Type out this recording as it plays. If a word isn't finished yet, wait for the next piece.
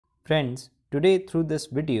Friends, today through this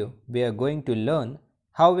video we are going to learn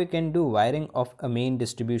how we can do wiring of a main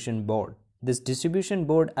distribution board. This distribution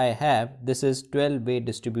board I have, this is 12-way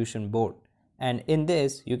distribution board, and in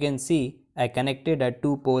this you can see I connected a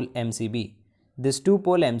 2-pole MCB. This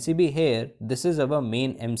 2-pole MCB here, this is our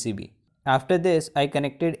main MCB. After this I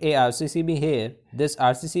connected a RCCB here. This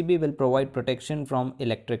RCCB will provide protection from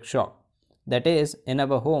electric shock. That is, in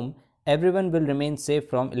our home everyone will remain safe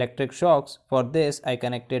from electric shocks. For this I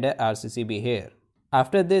connected a RCCB here.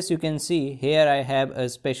 After this you can see here I have a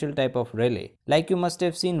special type of relay. Like you must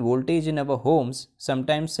have seen voltage in our homes,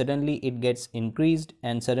 sometimes suddenly it gets increased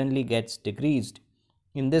and suddenly gets decreased.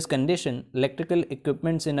 In this condition, electrical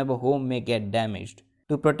equipments in our home may get damaged.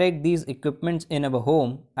 To protect these equipments in our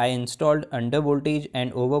home, I installed under voltage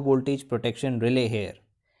and over voltage protection relay here.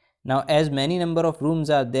 Now as many number of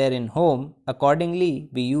rooms are there in home, accordingly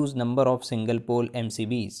we use number of single pole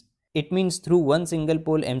MCBs. It means through one single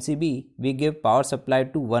pole MCB we give power supply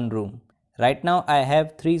to one room. Right now I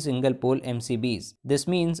have 3 single pole MCBs. This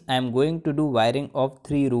means I am going to do wiring of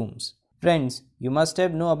 3 rooms. Friends, you must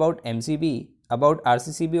have know about MCB, about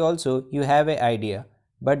RCCB also you have an idea.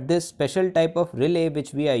 But this special type of relay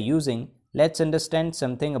which we are using, let's understand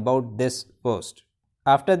something about this first.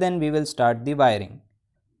 After then we will start the wiring.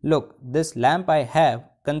 Look, this lamp I have,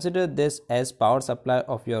 consider this as power supply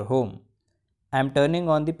of your home. I am turning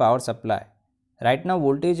on the power supply. Right now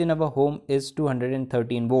voltage in our home is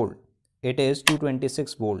 213 volt. It is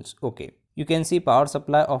 226 volts. Okay. You can see power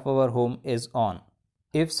supply of our home is on.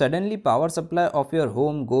 If suddenly power supply of your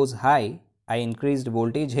home goes high, I increased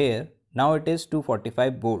voltage here. Now it is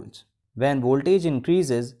 245 volts. When voltage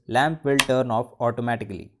increases, lamp will turn off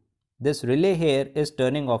automatically. This relay here is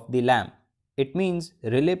turning off the lamp. It means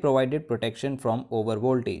relay provided protection from over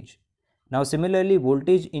voltage. Now similarly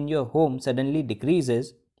voltage in your home suddenly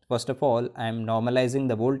decreases. First of all I am normalizing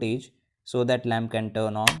the voltage so that lamp can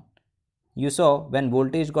turn on. You saw when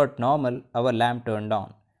voltage got normal our lamp turned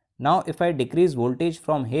on. Now if I decrease voltage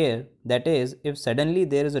from here, that is if suddenly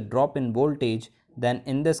there is a drop in voltage, then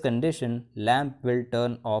in this condition lamp will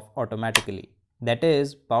turn off automatically. That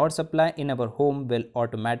is, power supply in our home will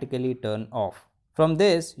automatically turn off. From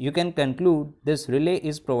this you can conclude this relay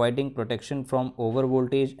is providing protection from over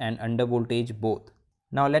voltage and under voltage both.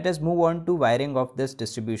 Now let us move on to wiring of this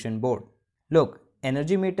distribution board. Look,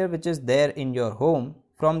 energy meter which is there in your home,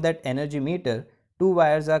 from that energy meter 2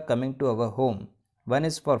 wires are coming to our home. One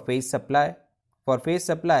is for phase supply. For phase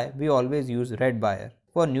supply we always use red wire.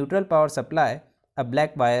 For neutral power supply a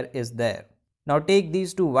black wire is there. Now take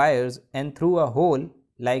these 2 wires and through a hole,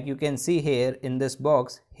 like you can see here in this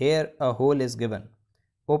box, here a hole is given.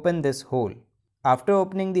 Open this hole. After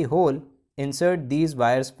opening the hole, insert these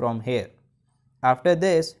wires from here. After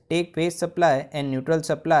this, take phase supply and neutral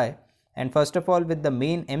supply, and first of all with the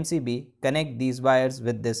main MCB, connect these wires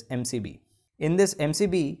with this MCB. In this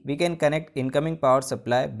MCB, we can connect incoming power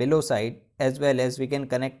supply below side as well as we can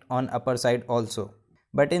connect on upper side also.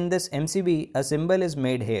 But in this MCB, a symbol is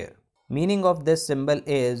made here. Meaning of this symbol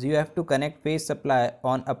is you have to connect phase supply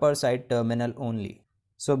on upper side terminal only.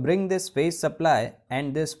 So bring this phase supply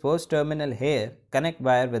and this first terminal here, connect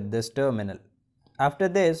wire with this terminal. After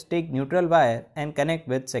this, take neutral wire and connect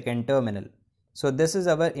with second terminal. So this is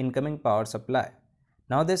our incoming power supply.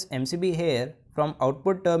 Now this MCB here, from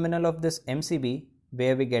output terminal of this MCB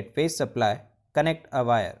where we get phase supply, connect a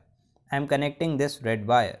wire. I am connecting this red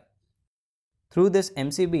wire. Through this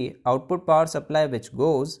MCB output power supply which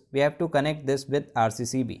goes, we have to connect this with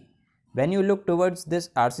RCCB. When you look towards this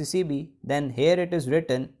RCCB, then here it is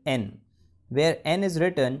written N. Where N is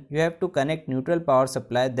written, you have to connect neutral power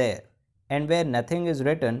supply there. And where nothing is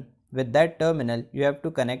written, with that terminal you have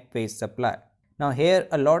to connect phase supply. Now here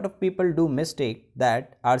a lot of people do mistake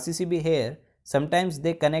that RCCB here, sometimes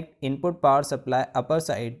they connect input power supply upper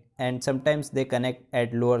side and sometimes they connect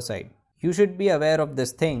at lower side. You should be aware of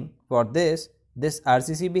this thing. For this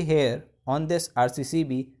RCCB here, on this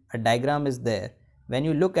RCCB a diagram is there. When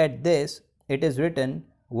you look at this, it is written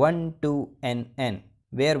 1, 2 and N.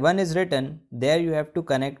 Where 1 is written, there you have to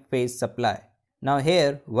connect phase supply. Now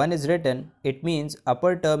here 1 is written, it means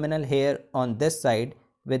upper terminal here on this side,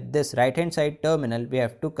 with this right hand side terminal we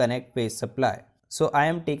have to connect phase supply. So I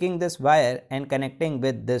am taking this wire and connecting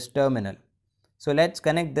with this terminal. So let's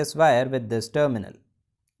connect this wire with this terminal.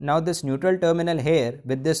 Now this neutral terminal here,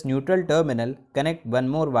 with this neutral terminal connect one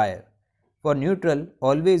more wire. For neutral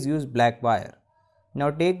always use black wire. Now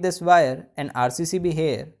take this wire and RCCB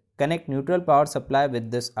here, connect neutral power supply with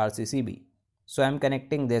this RCCB. So I am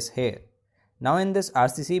connecting this here. Now in this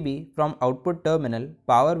RCCB from output terminal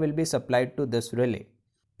power will be supplied to this relay.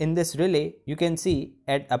 In this relay, you can see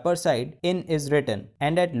at upper side in is written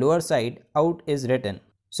and at lower side out is written.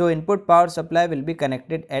 So input power supply will be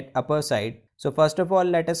connected at upper side. So first of all,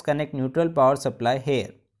 let us connect neutral power supply here.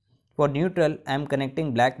 For neutral, I am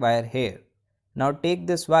connecting black wire here. Now take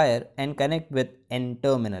this wire and connect with N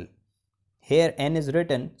terminal. Here N is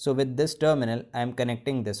written, so with this terminal I am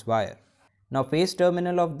connecting this wire. Now face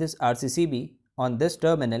terminal of this RCCB, on this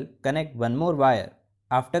terminal connect one more wire.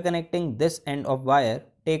 After connecting this end of wire,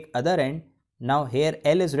 take other end. Now here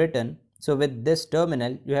L is written, so with this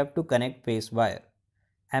terminal you have to connect face wire.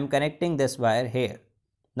 I am connecting this wire here.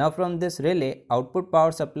 Now from this relay output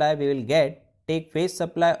power supply we will get, take phase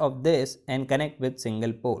supply of this and connect with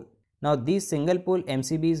single pole. Now these single pole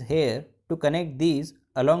MCBs here, to connect these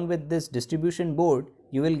along with this distribution board,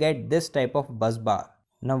 you will get this type of bus bar.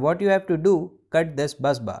 Now what you have to do, cut this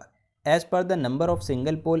bus bar. As per the number of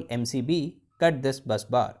single pole MCB, cut this bus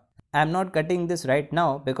bar. I am not cutting this right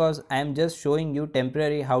now because I am just showing you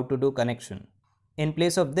temporary how to do connection. In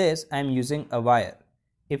place of this, I am using a wire.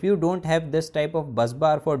 If you don't have this type of bus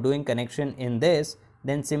bar for doing connection in this,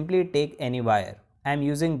 then simply take any wire. I am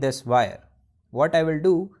using this wire. What I will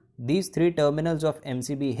do, these three terminals of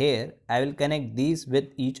MCB here, I will connect these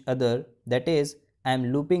with each other, that is, I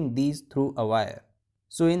am looping these through a wire.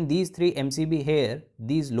 So in these three MCB here,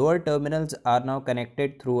 these lower terminals are now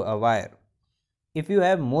connected through a wire. If you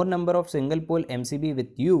have more number of single pole MCB with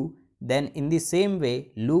you, then in the same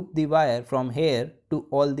way loop the wire from here to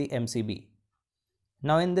all the MCB.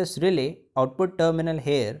 Now in this relay, output terminal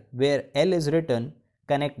here where L is written,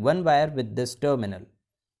 connect one wire with this terminal.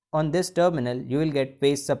 On this terminal you will get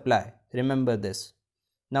phase supply, remember this.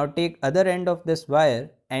 Now take other end of this wire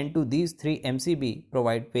and to these three MCB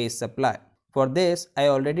provide phase supply. For this I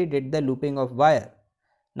already did the looping of wire.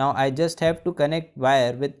 Now I just have to connect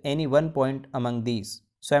wire with any one point among these.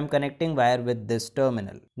 So I am connecting wire with this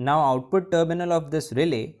terminal. Now output terminal of this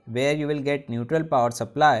relay where you will get neutral power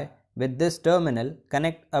supply, with this terminal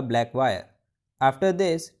connect a black wire. After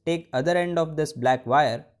this take other end of this black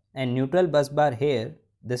wire and neutral bus bar here.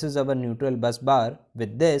 This is our neutral bus bar.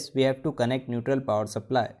 With this we have to connect neutral power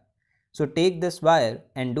supply. So take this wire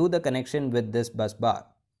and do the connection with this bus bar.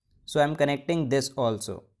 So I am connecting this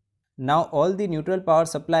also. Now all the neutral power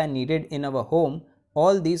supply needed in our home,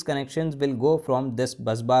 all these connections will go from this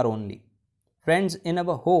bus bar only. Friends, in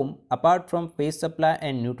our home, apart from phase supply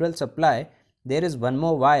and neutral supply, there is one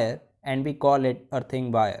more wire and we call it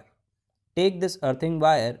earthing wire. Take this earthing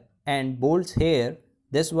wire and bolts here,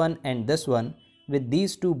 this one and this one. With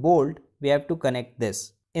these two bolts, we have to connect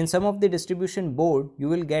this. In some of the distribution board, you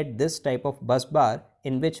will get this type of bus bar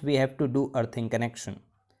in which we have to do earthing connection.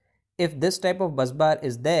 If this type of bus bar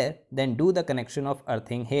is there, then do the connection of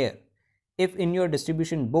earthing here. If in your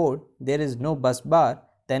distribution board there is no bus bar,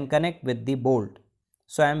 then connect with the bolt.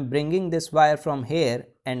 So I am bringing this wire from here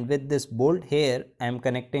and with this bolt here I am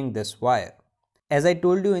connecting this wire. As I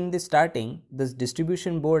told you in the starting, this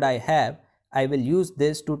distribution board I will use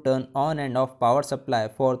this to turn on and off power supply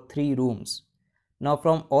for 3 rooms. Now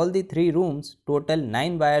from all the 3 rooms, total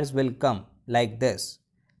 9 wires will come like this.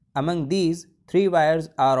 Among these, 3 wires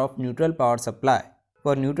are of neutral power supply.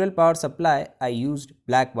 For neutral power supply, I used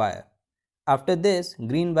black wire. After this,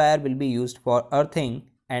 green wire will be used for earthing,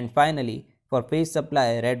 and finally for phase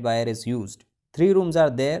supply, red wire is used. 3 rooms are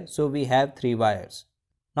there, so we have 3 wires.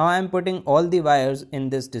 Now I am putting all the wires in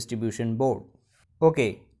this distribution board.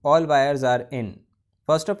 Okay, all wires are in.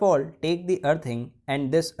 First of all, take the earthing and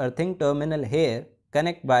this earthing terminal here,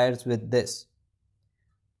 connect wires with this.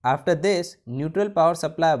 After this, neutral power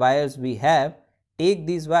supply wires we have, take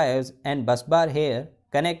these wires and bus bar here,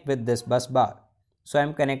 connect with this bus bar. So I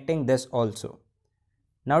am connecting this also.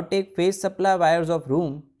 Now take phase supply wires of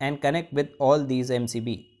room and connect with all these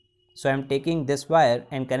MCB. So I am taking this wire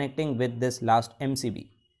and connecting with this last MCB.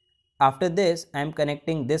 After this, I am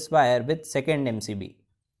connecting this wire with second MCB.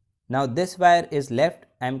 Now this wire is left,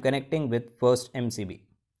 I am connecting with first MCB.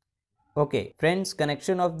 Okay, friends,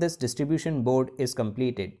 connection of this distribution board is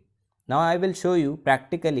completed. Now I will show you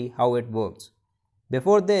practically how it works.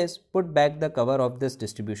 Before this, put back the cover of this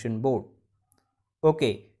distribution board.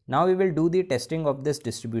 Okay, now we will do the testing of this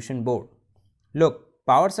distribution board. Look,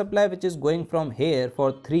 power supply which is going from here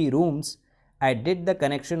for 3 rooms, I did the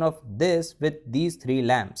connection of this with these 3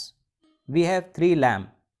 lamps. We have 3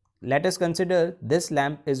 lamps. Let us consider this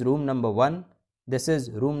lamp is room number 1, this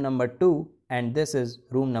is room number 2 and this is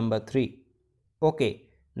room number 3. Okay,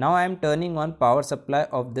 now I am turning on power supply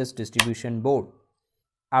of this distribution board.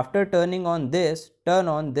 After turning on this, turn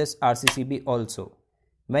on this RCCB also.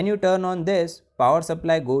 When you turn on this, power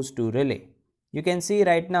supply goes to relay. You can see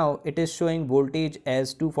right now it is showing voltage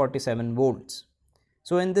as 247 volts.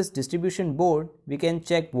 So in this distribution board, we can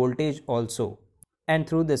check voltage also. And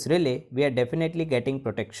through this relay, we are definitely getting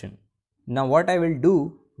protection. Now what I will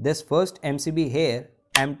do, this first MCB here,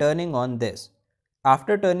 I am turning on this.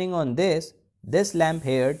 After turning on this lamp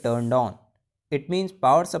here turned on. It means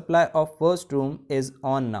power supply of first room is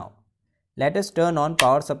on now. Let us turn on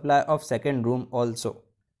power supply of second room also.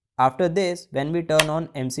 After this, when we turn on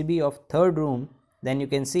MCB of third room, then you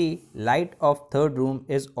can see light of third room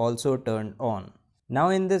is also turned on. Now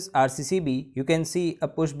in this RCCB, you can see a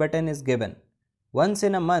push button is given. Once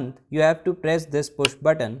in a month, you have to press this push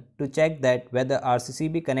button to check that whether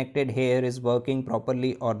RCCB connected here is working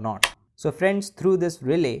properly or not. So friends, through this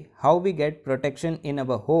relay, how we get protection in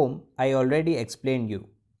our home, I already explained you.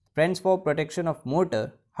 Friends, for protection of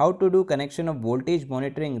motor, how to do connection of voltage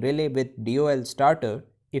monitoring relay with DOL starter.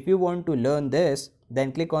 If you want to learn this,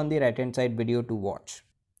 then click on the right hand side video to watch.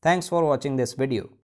 Thanks for watching this video.